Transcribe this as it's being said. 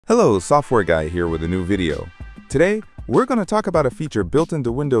Hello, Software Guy here with a new video. Today, we're going to talk about a feature built into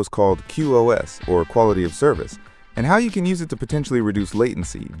Windows called QoS, or Quality of Service, and how you can use it to potentially reduce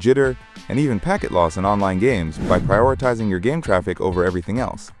latency, jitter, and even packet loss in online games by prioritizing your game traffic over everything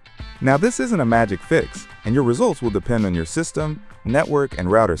else. Now, this isn't a magic fix, and your results will depend on your system, network,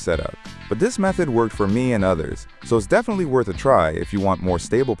 and router setup. But this method worked for me and others, so it's definitely worth a try if you want more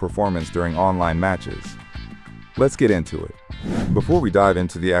stable performance during online matches. Let's get into it. Before we dive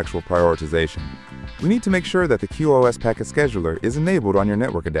into the actual prioritization, we need to make sure that the QoS Packet Scheduler is enabled on your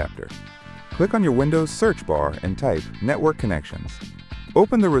network adapter. Click on your Windows search bar and type Network Connections.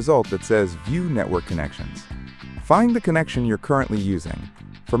 Open the result that says View Network Connections. Find the connection you're currently using.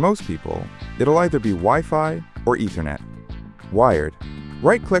 For most people, it'll either be Wi-Fi or Ethernet. Wired,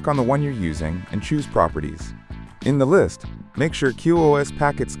 right-click on the one you're using and choose Properties. In the list, make sure QoS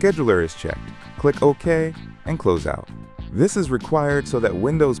Packet Scheduler is checked. Click OK and close out. This is required so that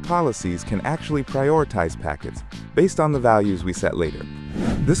Windows policies can actually prioritize packets based on the values we set later.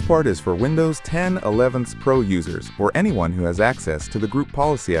 This part is for Windows 10 11th Pro users or anyone who has access to the Group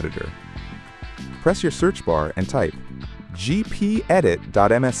Policy Editor. Press your search bar and type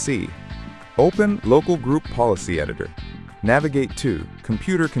gpedit.msc. Open Local Group Policy Editor. Navigate to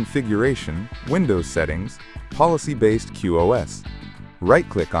Computer Configuration, Windows Settings, Policy-Based QoS.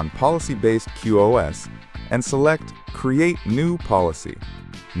 Right-click on Policy-Based QoS and select Create New Policy.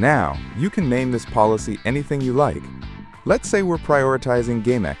 Now, you can name this policy anything you like. Let's say we're prioritizing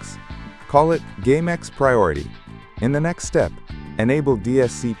GameX. Call it GameX Priority. In the next step, enable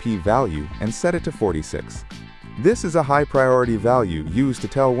DSCP value and set it to 46. This is a high priority value used to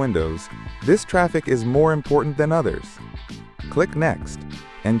tell Windows this traffic is more important than others. Click Next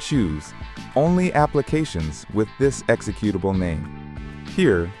and choose Only Applications with this executable name.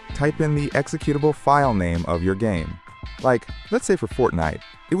 Here, type in the executable file name of your game. Like, let's say for Fortnite,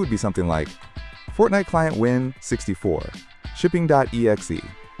 it would be something like Fortnite Client Win64-Shipping.exe.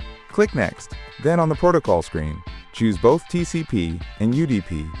 Click Next. Then on the protocol screen, choose both TCP and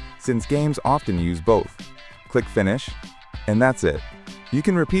UDP since games often use both. Click Finish, and that's it. You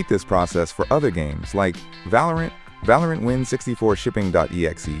can repeat this process for other games like Valorant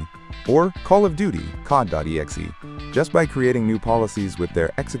VALORANT-Win64-Shipping.exe, or Call of Duty, cod.exe, just by creating new policies with their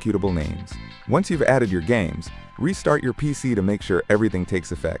executable names. Once you've added your games, restart your PC to make sure everything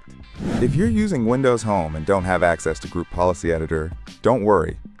takes effect. If you're using Windows Home and don't have access to Group Policy Editor, don't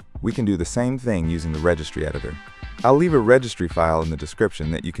worry. We can do the same thing using the Registry Editor. I'll leave a registry file in the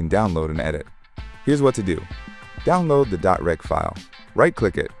description that you can download and edit. Here's what to do. Download the .reg file,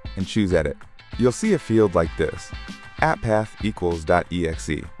 right-click it, and choose Edit. You'll see a field like this, apppath equals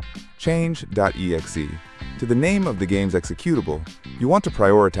 .exe. Change .exe. To the name of the game's executable, you want to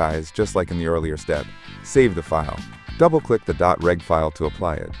prioritize just like in the earlier step. Save the file. Double-click the .reg file to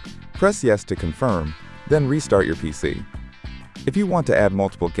apply it. Press Yes to confirm, then restart your PC. If you want to add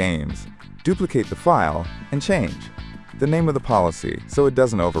multiple games, duplicate the file and change the name of the policy so it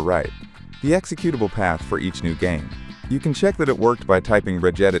doesn't overwrite the executable path for each new game. You can check that it worked by typing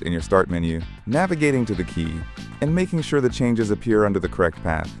regedit in your Start menu, navigating to the key, and making sure the changes appear under the correct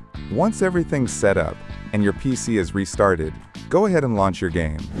path. Once everything's set up and your PC is restarted, go ahead and launch your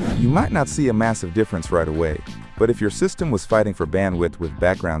game. You might not see a massive difference right away, but if your system was fighting for bandwidth with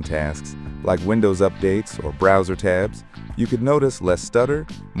background tasks like Windows updates or browser tabs, you could notice less stutter,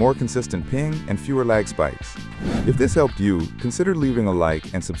 more consistent ping, and fewer lag spikes. If this helped you, consider leaving a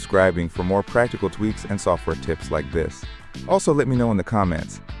like and subscribing for more practical tweaks and software tips like this. Also, let me know in the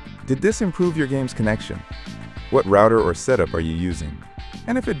comments, did this improve your game's connection? What router or setup are you using?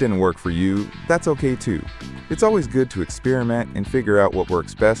 And if it didn't work for you, that's okay too. It's always good to experiment and figure out what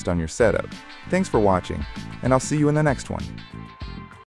works best on your setup. Thanks for watching, and I'll see you in the next one.